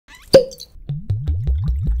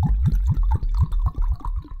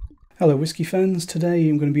Hello whisky fans, today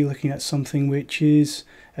I'm going to be looking at something which is,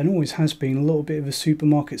 and always has been, a little bit of a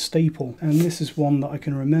supermarket staple, and this is one that I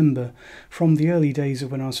can remember from the early days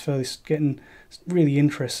of when I was first getting really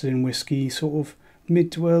interested in whisky, sort of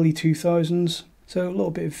mid to early 2000s. So a little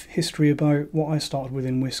bit of history about what I started with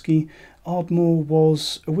in whisky. Ardmore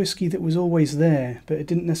was a whisky that was always there, but it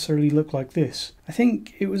didn't necessarily look like this. I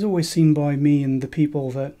think it was always seen by me and the people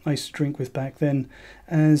that I used to drink with back then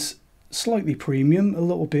as slightly premium, a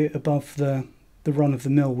little bit above the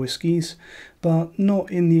run-of-the-mill whiskies, but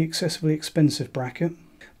not in the excessively expensive bracket.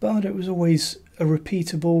 But it was always a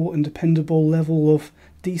repeatable and dependable level of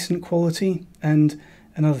decent quality, and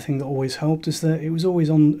another thing that always helped is that it was always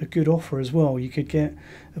on a good offer as well. You could get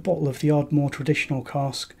a bottle of the Ardmore traditional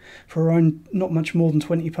cask for around not much more than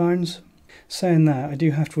 £20. Saying that, I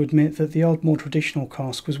do have to admit that the Ardmore traditional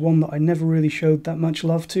cask was one that I never really showed that much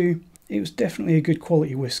love to. It was definitely a good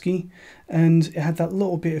quality whisky, and it had that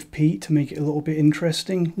little bit of peat to make it a little bit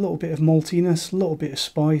interesting, a little bit of maltiness, a little bit of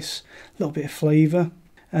spice, a little bit of flavour.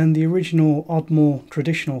 And the original Ardmore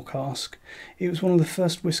traditional cask, it was one of the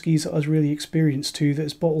first whiskies that I was really experienced to that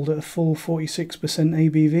was bottled at a full 46%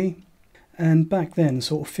 ABV. And back then,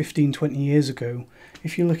 sort of 15-20 years ago,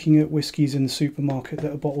 if you're looking at whiskies in the supermarket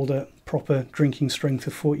that are bottled at proper drinking strength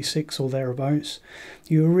of 46 or thereabouts,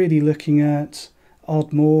 you were really looking at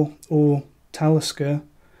Ardmore or Talisker,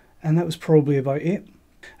 and that was probably about it.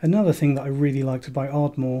 Another thing that I really liked about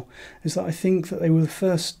Ardmore is that I think that they were the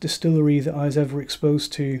first distillery that I was ever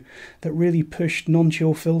exposed to that really pushed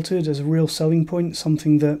non-chill filtered as a real selling point,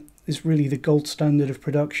 something that is really the gold standard of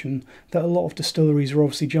production, that a lot of distilleries are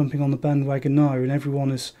obviously jumping on the bandwagon now, and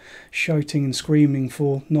everyone is shouting and screaming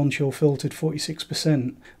for non-chill filtered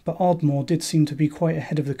 46%. But Ardmore did seem to be quite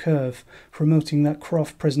ahead of the curve, promoting that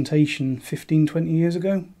craft presentation 15-20 years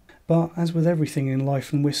ago. But as with everything in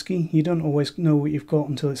life and whisky, you don't always know what you've got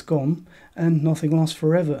until it's gone, and nothing lasts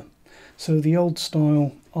forever. So the old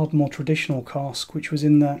style Ardmore traditional cask, which was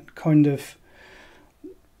in that kind of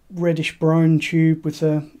reddish brown tube with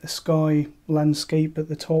a sky landscape at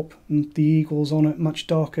the top and the eagles on it, much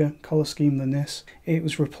darker colour scheme than this, it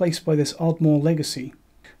was replaced by this Ardmore Legacy.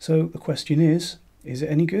 So the question is it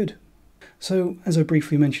any good? So, as I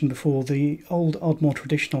briefly mentioned before, the old Ardmore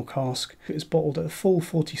traditional cask, it was bottled at a full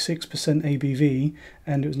 46% ABV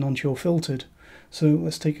and it was non-chill filtered. So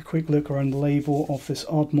let's take a quick look around the label of this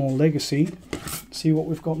Ardmore Legacy, see what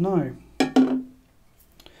we've got now.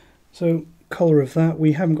 So, colour of that,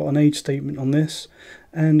 we haven't got an age statement on this,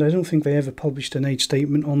 and I don't think they ever published an age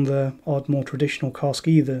statement on the Ardmore traditional cask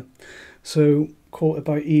either. So, call it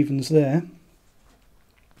about evens there.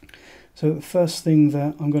 So the first thing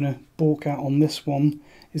that I'm going to balk at on this one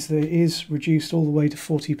is that it is reduced all the way to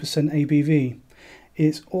 40% ABV.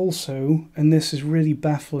 It's also, and this is really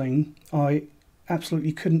baffling, I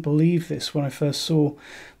absolutely couldn't believe this when I first saw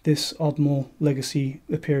this Ardmore Legacy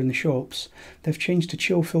appear in the shops, they've changed to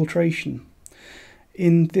chill filtration.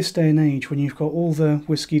 In this day and age, when you've got all the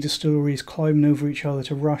whisky distilleries climbing over each other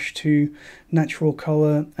to rush to natural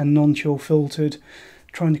colour and non-chill filtered,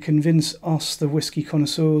 trying to convince us, the whisky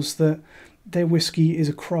connoisseurs, that their whisky is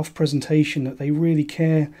a craft presentation, that they really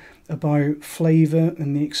care about flavour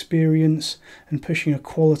and the experience and pushing a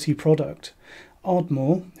quality product.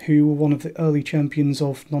 Ardmore, who were one of the early champions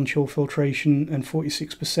of non-chill filtration and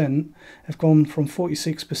 46%, have gone from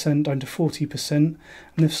 46% down to 40%, and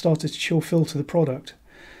they've started to chill filter the product.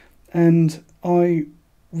 And I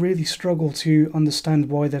really struggle to understand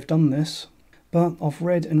why they've done this. But I've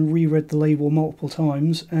read and reread the label multiple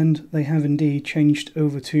times, and they have indeed changed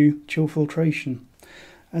over to chill filtration.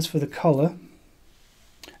 As for the colour,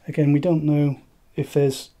 again, we don't know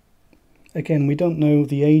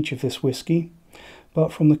the age of this whisky,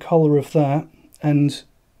 but from the colour of that and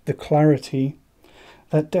the clarity,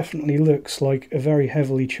 that definitely looks like a very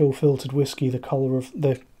heavily chill filtered whisky, the colour of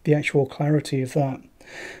the actual clarity of that.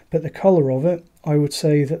 But the colour of it, I would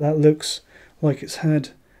say that looks like it's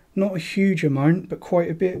had not a huge amount, but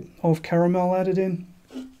quite a bit of caramel added in.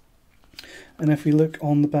 And if we look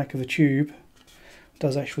on the back of the tube, it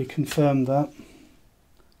does actually confirm that.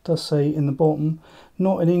 It does say in the bottom,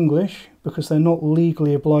 not in English, because they're not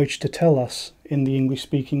legally obliged to tell us in the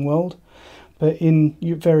English-speaking world, but in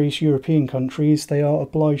various European countries they are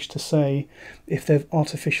obliged to say if they've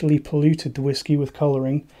artificially polluted the whisky with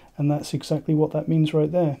colouring, and that's exactly what that means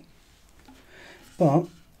right there. But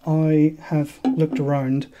I have looked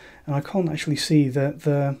around and I can't actually see that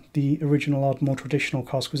the original Ardmore traditional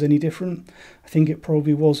cask was any different. I think it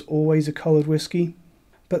probably was always a coloured whisky.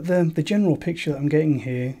 But the general picture that I'm getting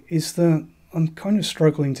here is that I'm kind of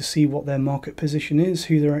struggling to see what their market position is,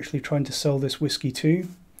 who they're actually trying to sell this whisky to.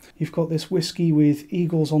 You've got this whiskey with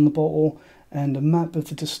eagles on the bottle and a map of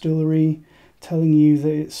the distillery telling you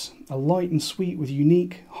that it's a light and sweet with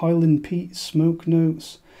unique Highland peat smoke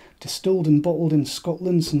notes, distilled and bottled in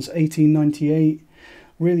Scotland since 1898,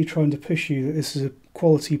 really trying to push you that this is a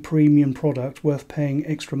quality premium product worth paying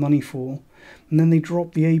extra money for. And then they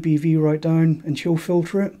drop the ABV right down and chill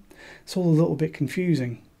filter it. It's all a little bit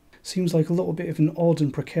confusing. Seems like a little bit of an odd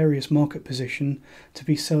and precarious market position to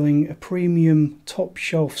be selling a premium top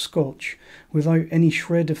shelf Scotch without any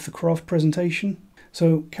shred of the craft presentation.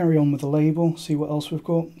 So carry on with the label, see what else we've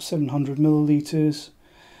got. 700 millilitres.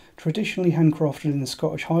 Traditionally handcrafted in the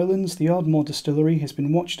Scottish Highlands, the Ardmore distillery has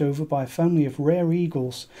been watched over by a family of rare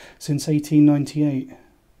eagles since 1898.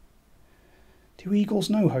 Do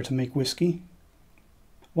eagles know how to make whiskey?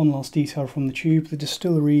 One last detail from the tube, the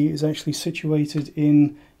distillery is actually situated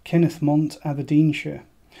in Kennethmont, Aberdeenshire,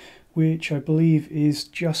 which I believe is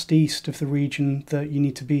just east of the region that you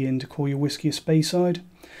need to be in to call your whiskey a Speyside.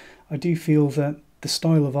 I do feel that the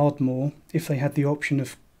style of Ardmore, if they had the option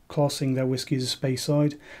of classing their whiskey as a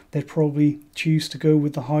Speyside, they'd probably choose to go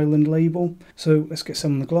with the Highland label. So let's get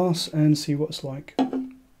some in the glass and see what it's like.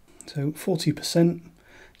 So 40%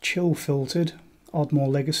 chill filtered Ardmore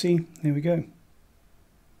Legacy. Here we go.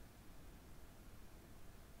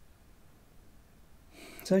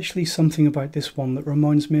 There's actually something about this one that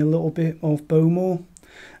reminds me a little bit of Bowmore,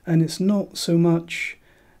 and it's not so much,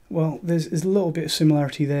 well, there's a little bit of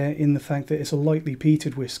similarity there in the fact that it's a lightly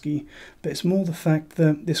peated whiskey, but it's more the fact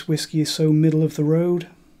that this whiskey is so middle of the road.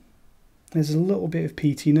 There's a little bit of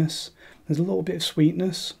peatiness, there's a little bit of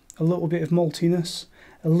sweetness, a little bit of maltiness,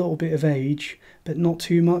 a little bit of age, but not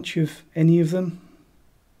too much of any of them.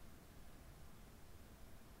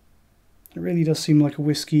 It really does seem like a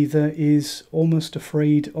whiskey that is almost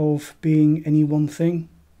afraid of being any one thing.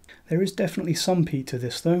 There is definitely some peat to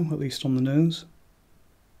this though, at least on the nose.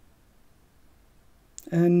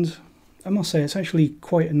 And I must say it's actually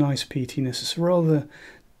quite a nice peatiness. It's a rather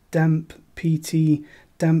damp, peaty,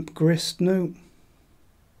 damp grist note.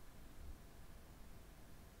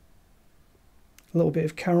 A little bit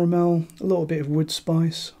of caramel, a little bit of wood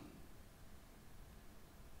spice.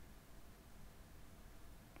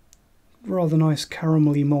 Rather nice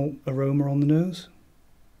caramelly malt aroma on the nose.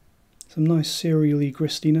 Some nice cereally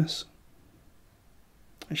gristiness.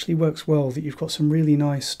 Actually works well that you've got some really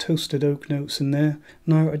nice toasted oak notes in there.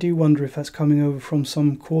 Now I do wonder if that's coming over from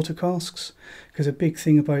some quarter casks, because a big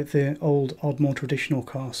thing about the old Ardmore traditional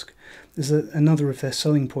cask is that another of their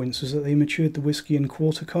selling points was that they matured the whiskey in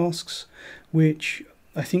quarter casks, which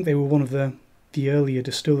I think they were one of the earlier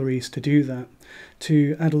distilleries to do that,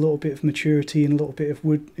 to add a little bit of maturity and a little bit of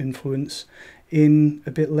wood influence in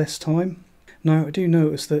a bit less time. Now I do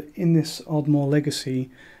notice that in this Ardmore Legacy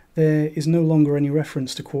there is no longer any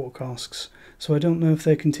reference to quarter casks, so I don't know if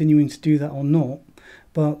they're continuing to do that or not,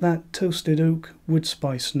 but that toasted oak wood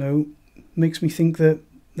spice note makes me think that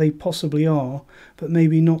they possibly are, but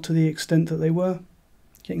maybe not to the extent that they were.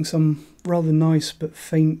 Getting some rather nice but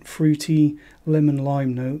faint fruity lemon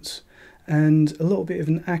lime notes, and a little bit of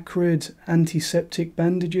an acrid antiseptic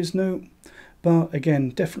bandages note, but again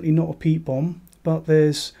definitely not a peat bomb, but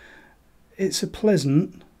it's a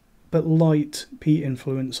pleasant but light peat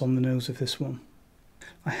influence on the nose of this one.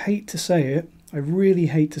 I hate to say it, I really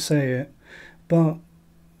hate to say it, but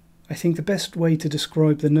I think the best way to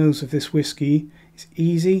describe the nose of this whiskey is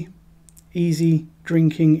easy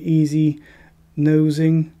drinking, easy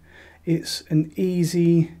nosing. It's an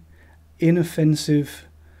easy, inoffensive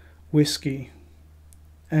whiskey,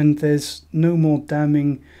 and there's no more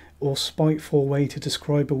damning or spiteful way to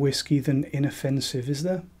describe a whiskey than inoffensive, is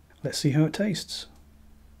there? Let's see how it tastes.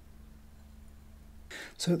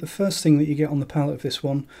 So the first thing that you get on the palate of this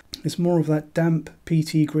one is more of that damp,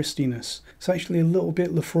 peaty gristiness. It's actually a little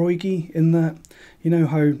bit Laphroaig in that, you know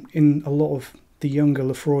how in a lot of the younger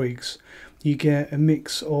Laphroaigs you get a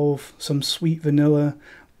mix of some sweet vanilla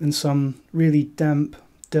and some really damp,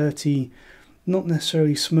 dirty, not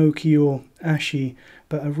necessarily smoky or ashy,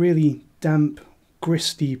 but a really damp,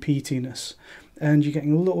 gristy peatiness. And you're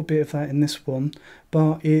getting a little bit of that in this one,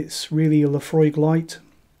 but it's really a Laphroaig light.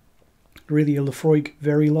 Really a Laphroaig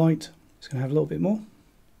very light. Just going to have a little bit more.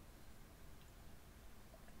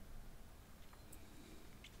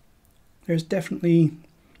 There's definitely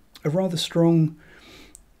a rather strong,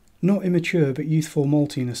 not immature but youthful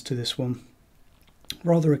maltiness to this one.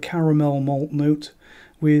 Rather a caramel malt note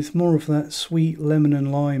with more of that sweet lemon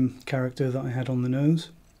and lime character that I had on the nose.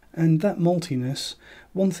 And that maltiness,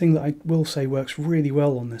 one thing that I will say works really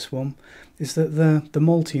well on this one is that the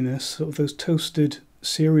maltiness, sort of those toasted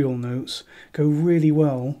cereal notes, go really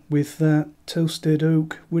well with that toasted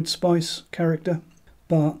oak wood spice character.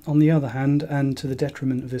 But on the other hand, and to the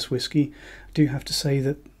detriment of this whisky, I do have to say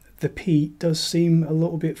that the peat does seem a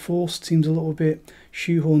little bit forced, seems a little bit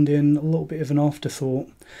shoehorned in, a little bit of an afterthought.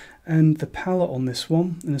 And the palate on this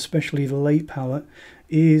one, and especially the late palate,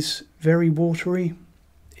 is very watery.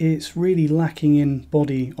 It's really lacking in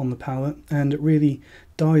body on the palate, and it really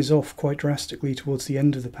dies off quite drastically towards the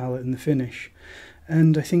end of the palate in the finish.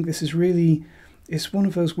 And I think this is really, it's one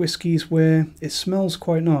of those whiskies where it smells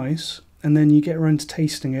quite nice, and then you get around to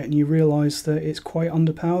tasting it and you realise that it's quite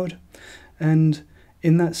underpowered. And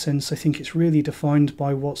in that sense, I think it's really defined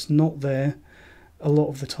by what's not there a lot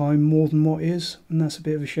of the time more than what is, and that's a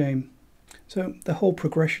bit of a shame. So the whole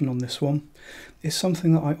progression on this one is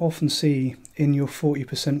something that I often see in your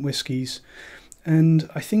 40% whiskies, and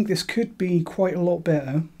I think this could be quite a lot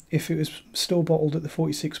better if it was still bottled at the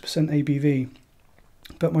 46% ABV.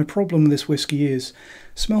 But my problem with this whisky is,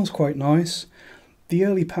 smells quite nice, the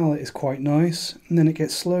early palate is quite nice, and then it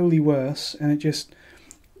gets slowly worse, and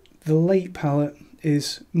the late palate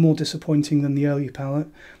is more disappointing than the early palate,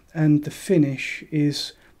 and the finish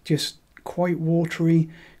is just quite watery,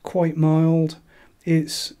 quite mild.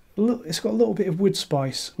 It's got a little bit of wood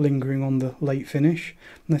spice lingering on the late finish,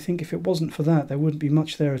 and I think if it wasn't for that, there wouldn't be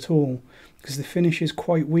much there at all, because the finish is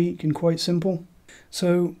quite weak and quite simple.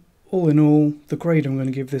 So all in all, the grade I'm going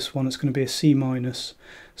to give this one, it's going to be a C-.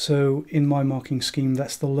 So in my marking scheme,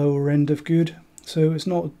 that's the lower end of good. So it's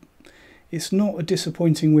not a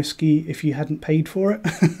disappointing whiskey if you hadn't paid for it.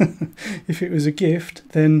 If it was a gift,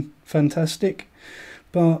 then fantastic.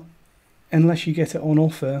 But unless you get it on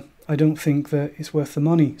offer, I don't think that it's worth the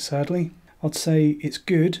money, sadly. I'd say it's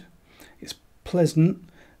good, it's pleasant,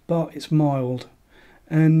 but it's mild.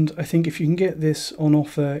 And I think if you can get this on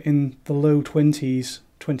offer in the low 20s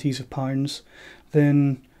of pounds,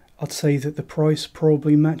 then I'd say that the price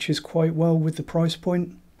probably matches quite well with the price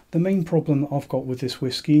point. The main problem that I've got with this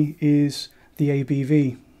whisky is the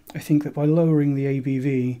ABV. I think that by lowering the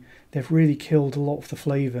ABV, they've really killed a lot of the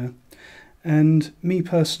flavour. And me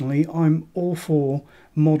personally, I'm all for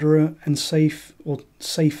moderate and safe, or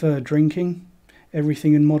safer drinking,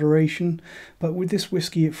 everything in moderation. But with this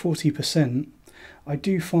whisky at 40%, I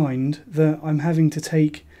do find that I'm having to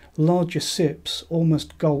take larger sips,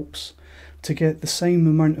 almost gulps, to get the same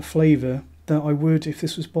amount of flavour that I would if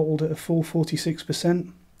this was bottled at a full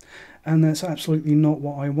 46%. And that's absolutely not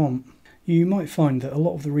what I want. You might find that a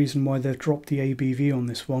lot of the reason why they've dropped the ABV on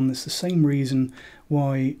this one, it's the same reason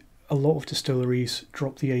why a lot of distilleries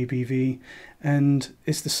drop the ABV, and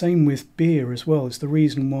it's the same with beer as well. It's the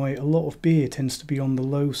reason why a lot of beer tends to be on the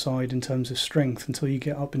low side in terms of strength until you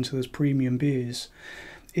get up into those premium beers.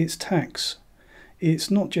 It's tax. It's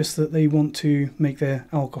not just that they want to make their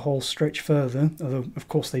alcohol stretch further, although of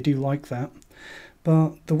course they do like that,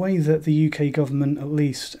 but the way that the UK government, at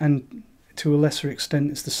least, and to a lesser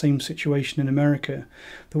extent it's the same situation in America,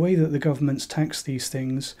 the way that the governments tax these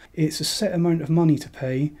things, it's a set amount of money to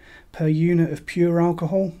pay per unit of pure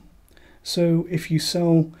alcohol. So if you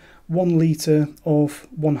sell 1 litre of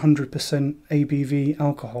 100% ABV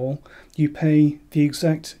alcohol, you pay the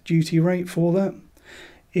exact duty rate for that.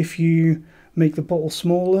 If you make the bottle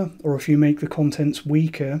smaller, or if you make the contents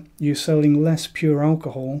weaker, you're selling less pure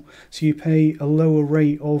alcohol, so you pay a lower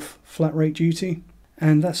rate of flat rate duty.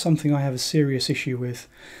 And that's something I have a serious issue with,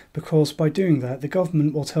 because by doing that, the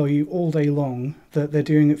government will tell you all day long that they're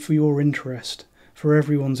doing it for your interest, for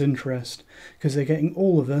everyone's interest, because they're getting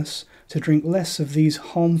all of us to drink less of these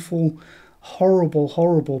harmful,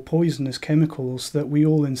 horrible, poisonous chemicals that we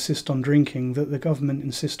all insist on drinking, that the government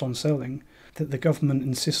insist on selling, that the government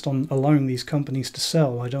insist on allowing these companies to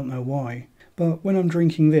sell. I don't know why. But when I'm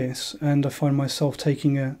drinking this, and I find myself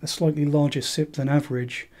taking a slightly larger sip than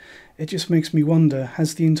average, it just makes me wonder,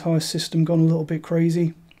 has the entire system gone a little bit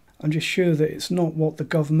crazy? I'm just sure that it's not what the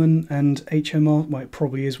government and HMR, well, it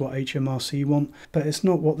probably is what HMRC want, but it's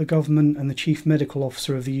not what the government and the Chief Medical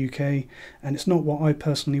Officer of the UK, and it's not what I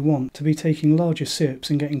personally want, to be taking larger sips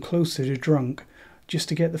and getting closer to drunk just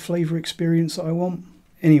to get the flavour experience that I want.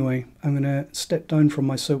 Anyway, I'm going to step down from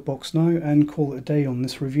my soapbox now and call it a day on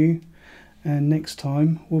this review, and next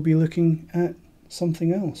time we'll be looking at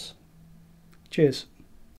something else. Cheers.